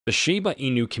The Shiba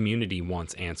Inu community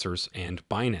wants answers, and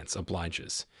Binance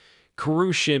obliges.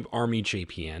 Kuru Shib Army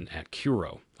JPN at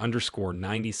Kuro underscore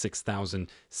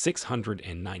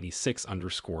 96,696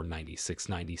 underscore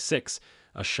 9696,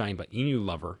 a Shiba Inu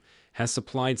lover, has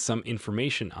supplied some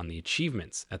information on the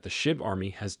achievements that the Shib Army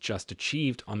has just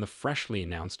achieved on the freshly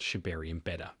announced Shibarium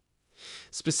beta.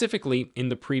 Specifically, in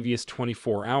the previous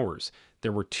 24 hours,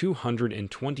 there were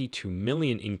 222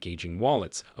 million engaging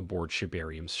wallets aboard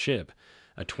Shibarium's Shib,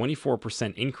 a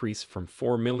 24% increase from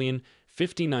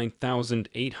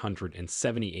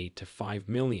 4,059,878 to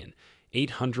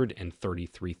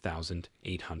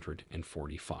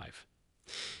 5,833,845.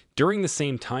 During the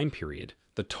same time period,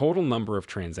 the total number of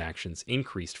transactions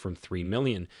increased from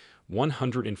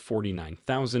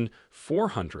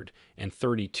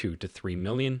 3,149,432 to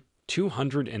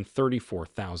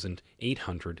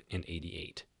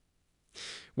 3,234,888.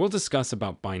 We'll discuss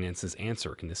about Binance's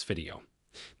answer in this video.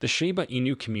 The Shiba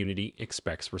Inu community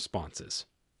expects responses.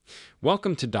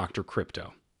 Welcome to Dr.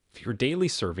 Crypto, your daily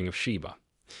serving of Shiba.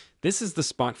 This is the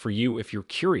spot for you if you're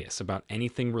curious about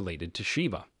anything related to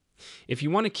Shiba. If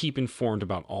you want to keep informed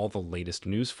about all the latest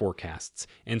news forecasts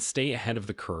and stay ahead of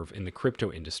the curve in the crypto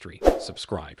industry,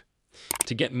 subscribe.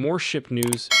 To get more SHIB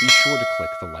news, be sure to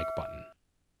click the like button.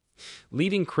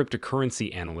 Leading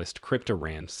cryptocurrency analyst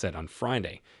CryptoRand said on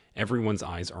Friday, everyone's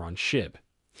eyes are on SHIB.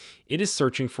 It is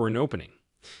searching for an opening.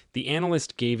 The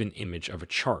analyst gave an image of a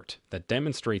chart that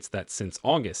demonstrates that since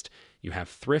August, you have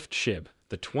Thrift Shib,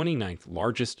 the 29th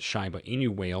largest Shiba Inu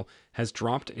whale, has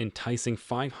dropped an enticing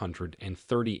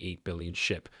 538 billion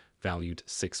SHIB, valued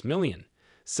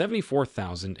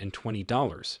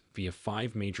 $6,074,020 via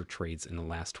 5 major trades in the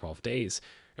last 12 days,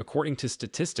 according to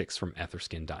statistics from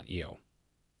Etherscan.io.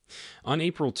 On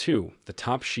April 2, the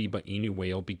top Shiba Inu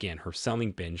whale began her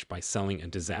selling binge by selling a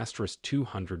disastrous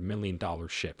 $200 million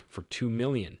SHIB for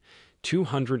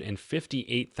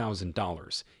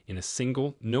 $2,258,000 in a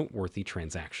single, noteworthy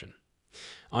transaction.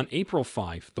 On April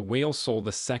 5, the whale sold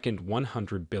a second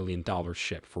 $100 billion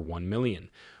SHIB for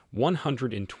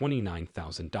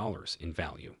 $1,129,000 in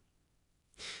value.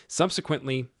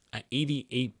 Subsequently, an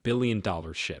 $88 billion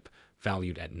SHIB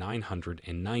valued at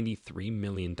 $993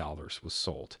 million was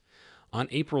sold. On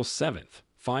April 7th,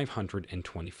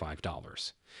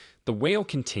 $525. The whale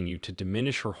continued to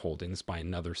diminish her holdings by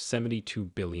another $72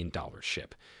 billion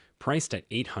SHIB, priced at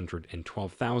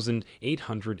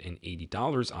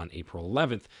 $812,880 on April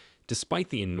 11th,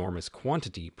 despite the enormous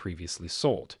quantity previously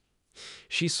sold.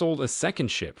 She sold a second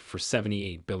SHIB for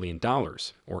 $78 billion,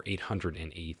 or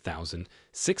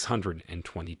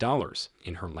 $880,620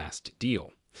 in her last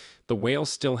deal. The whale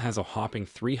still has a whopping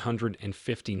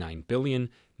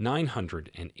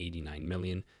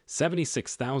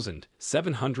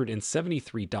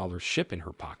 $359,989,076,773 SHIB in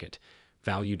her pocket,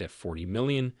 valued at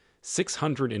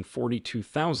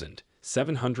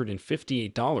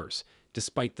 $40,642,758,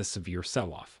 despite the severe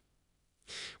sell-off.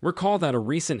 Recall that a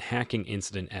recent hacking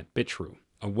incident at Bitrue,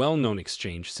 a well-known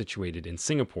exchange situated in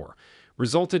Singapore,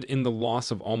 resulted in the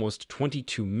loss of almost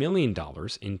 $22 million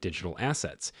in digital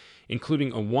assets,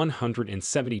 including a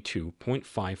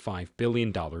 $172.55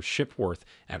 billion SHIB worth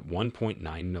at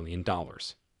 $1.9 million.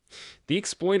 The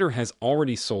exploiter has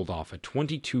already sold off a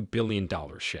 $22 billion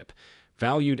SHIB,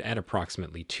 valued at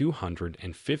approximately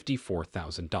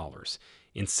 $254,000,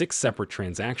 in 6 separate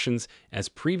transactions, as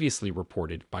previously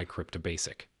reported by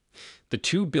CryptoBasic. The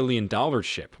 $2 billion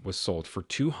SHIB was sold for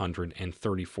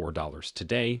 $234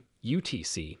 today,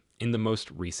 UTC, in the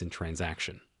most recent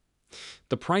transaction.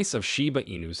 The price of Shiba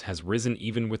Inus has risen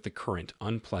even with the current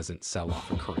unpleasant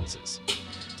sell-off occurrences.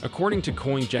 According to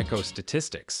CoinGecko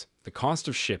statistics, the cost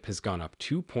of SHIB has gone up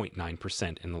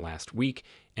 2.9% in the last week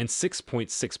and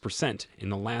 6.6% in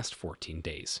the last 14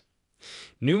 days.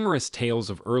 Numerous tales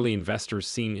of early investors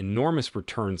seeing enormous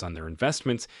returns on their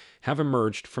investments have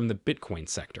emerged from the Bitcoin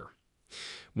sector.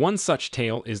 One such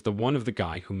tale is the one of the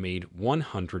guy who made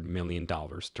 $100 million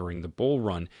during the bull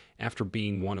run after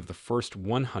being one of the first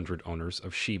 100 owners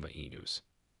of Shiba Inus.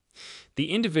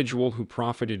 The individual who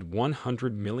profited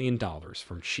 $100 million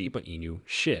from Shiba Inu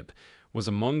SHIB was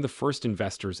among the first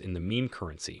investors in the meme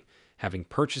currency, having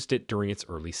purchased it during its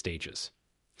early stages.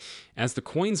 As the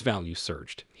coin's value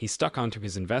surged, he stuck onto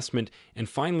his investment and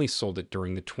finally sold it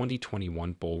during the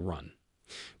 2021 bull run,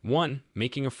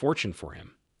 making a fortune for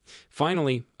him.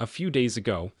 Finally, a few days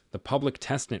ago, the public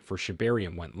testnet for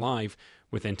Shibarium went live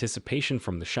with anticipation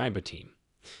from the Shiba team.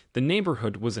 The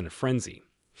neighborhood was in a frenzy.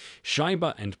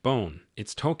 Shiba and Bone,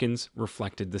 its tokens,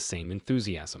 reflected the same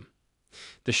enthusiasm.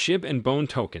 The Shib and Bone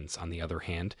tokens, on the other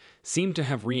hand, seem to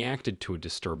have reacted to a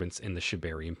disturbance in the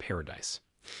Shibarium paradise.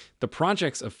 The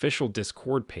project's official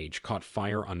Discord page caught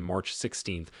fire on March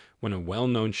 16th when a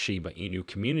well-known Shiba Inu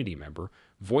community member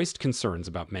voiced concerns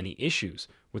about many issues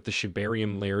with the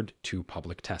Shibarium Layered 2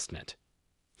 public testnet.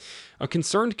 A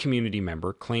concerned community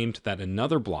member claimed that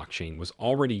another blockchain was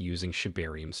already using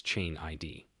Shibarium's chain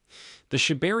ID. The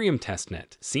Shibarium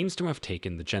testnet seems to have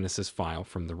taken the Genesis file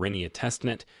from the Renia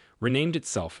testnet, renamed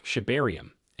itself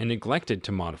Shibarium, and neglected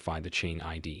to modify the chain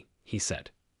ID, he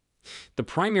said. The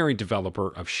primary developer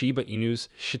of Shiba Inu's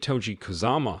Satoshi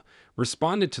Kozama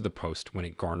responded to the post when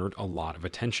it garnered a lot of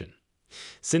attention.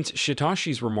 Since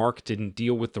Satoshi's remark didn't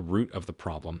deal with the root of the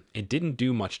problem, it didn't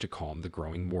do much to calm the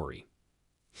growing worry.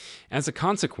 As a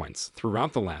consequence,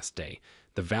 throughout the last day,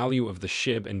 the value of the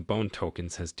Shib and Bone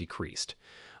tokens has decreased.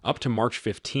 Up to March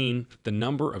 15, the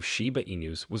number of Shiba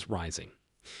Inus was rising.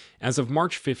 As of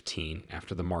March 15,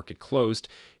 after the market closed,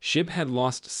 Shib had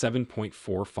lost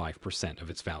 7.45% of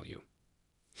its value.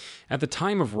 At the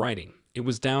time of writing, it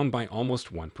was down by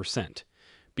almost 1%.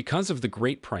 Because of the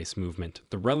great price movement,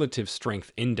 the Relative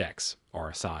Strength Index,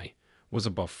 RSI, was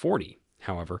above 40.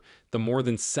 However, the more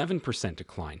than 7%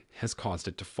 decline has caused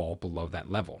it to fall below that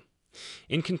level.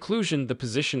 In conclusion, the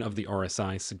position of the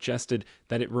RSI suggested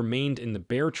that it remained in the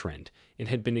bear trend it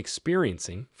had been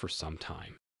experiencing for some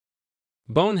time.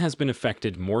 Bone has been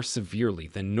affected more severely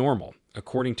than normal,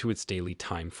 according to its daily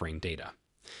time frame data.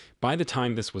 By the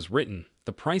time this was written,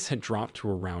 the price had dropped to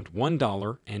around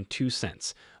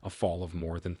 $1.02, a fall of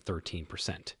more than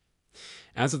 13%.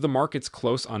 As of the market's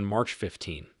close on March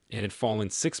 15, it had fallen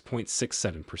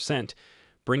 6.67%,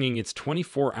 bringing its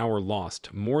 24-hour loss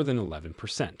to more than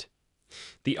 11%.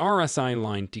 The RSI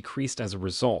line decreased as a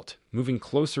result, moving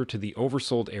closer to the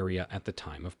oversold area at the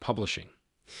time of publishing.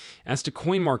 As to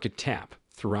CoinMarketCap,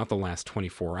 throughout the last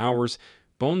 24 hours,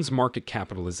 Bone's market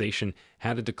capitalization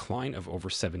had a decline of over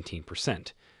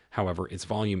 17%. However, its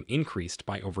volume increased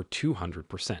by over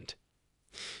 200%.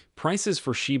 Prices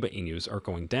for Shiba Inus are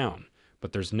going down,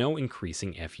 but there's no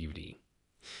increasing FUD.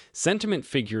 Sentiment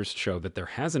figures show that there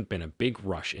hasn't been a big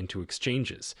rush into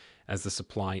exchanges, as the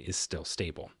supply is still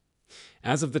stable.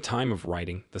 As of the time of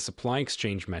writing, the supply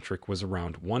exchange metric was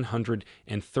around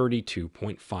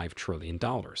 $132.5 trillion.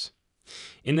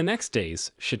 In the next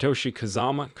days, Satoshi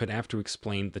Kozama could have to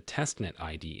explain the testnet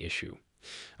ID issue.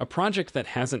 A project that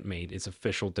hasn't made its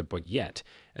official debut yet,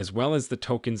 as well as the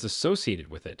tokens associated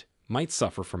with it, might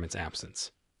suffer from its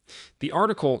absence. The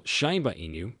article Shiba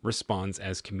Inu responds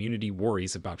as community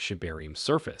worries about Shibarium's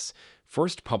surface,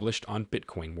 first published on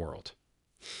Bitcoin World.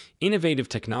 Innovative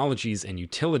technologies and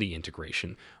utility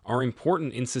integration are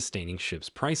important in sustaining Shib's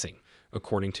pricing,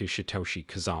 according to Satoshi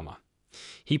Kozama.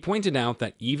 He pointed out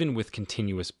that even with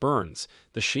continuous burns,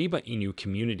 the Shiba Inu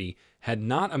community had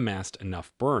not amassed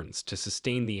enough burns to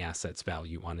sustain the asset's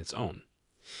value on its own.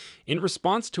 In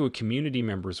response to a community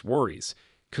member's worries,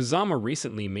 Kozama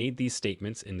recently made these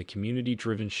statements in the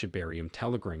community-driven Shibarium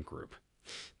Telegram group.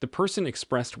 The person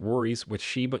expressed worries with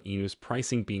Shiba Inu's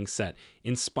pricing being set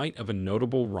in spite of a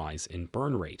notable rise in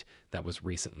burn rate that was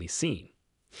recently seen.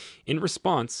 In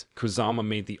response, Kozama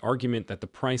made the argument that the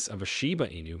price of a Shiba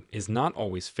Inu is not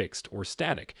always fixed or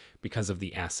static because of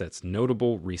the asset's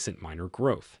notable recent minor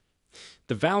growth.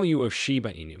 The value of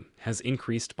Shiba Inu has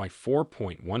increased by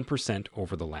 4.1%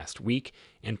 over the last week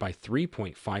and by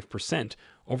 3.5%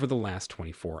 over the last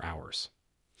 24 hours.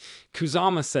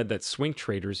 Kozama said that swing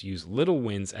traders use little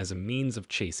wins as a means of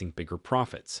chasing bigger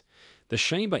profits. The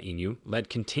Shiba Inu lead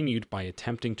continued by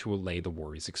attempting to allay the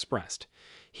worries expressed.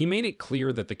 He made it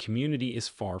clear that the community is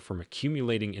far from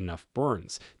accumulating enough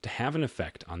burns to have an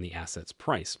effect on the asset's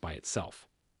price by itself.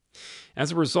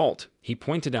 As a result, he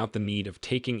pointed out the need of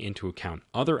taking into account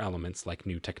other elements like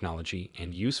new technology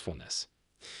and usefulness.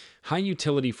 High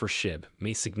utility for Shib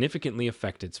may significantly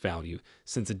affect its value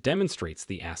since it demonstrates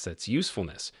the asset's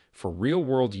usefulness for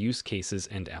real-world use cases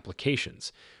and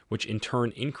applications, which in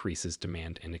turn increases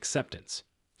demand and acceptance.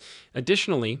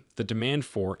 Additionally, the demand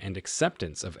for and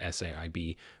acceptance of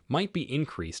SHIB might be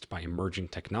increased by emerging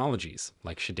technologies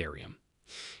like Shibarium.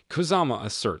 Kozama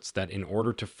asserts that in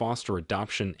order to foster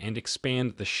adoption and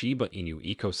expand the Shiba Inu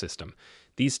ecosystem,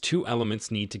 these two elements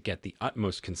need to get the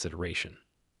utmost consideration.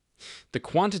 The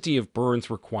quantity of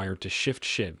burns required to shift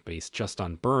Shib based just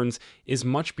on burns is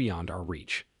much beyond our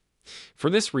reach. For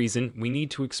this reason, we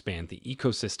need to expand the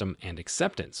ecosystem and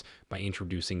acceptance by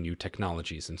introducing new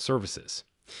technologies and services.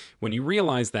 When you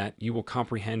realize that, you will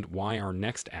comprehend why our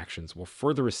next actions will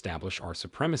further establish our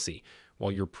supremacy,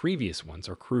 while your previous ones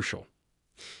are crucial.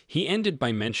 He ended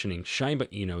by mentioning Shiba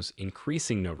Inu's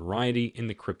increasing notoriety in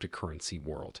the cryptocurrency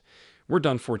world. We're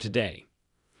done for today.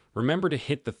 Remember to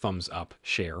hit the thumbs up,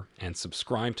 share, and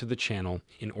subscribe to the channel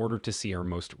in order to see our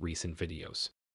most recent videos.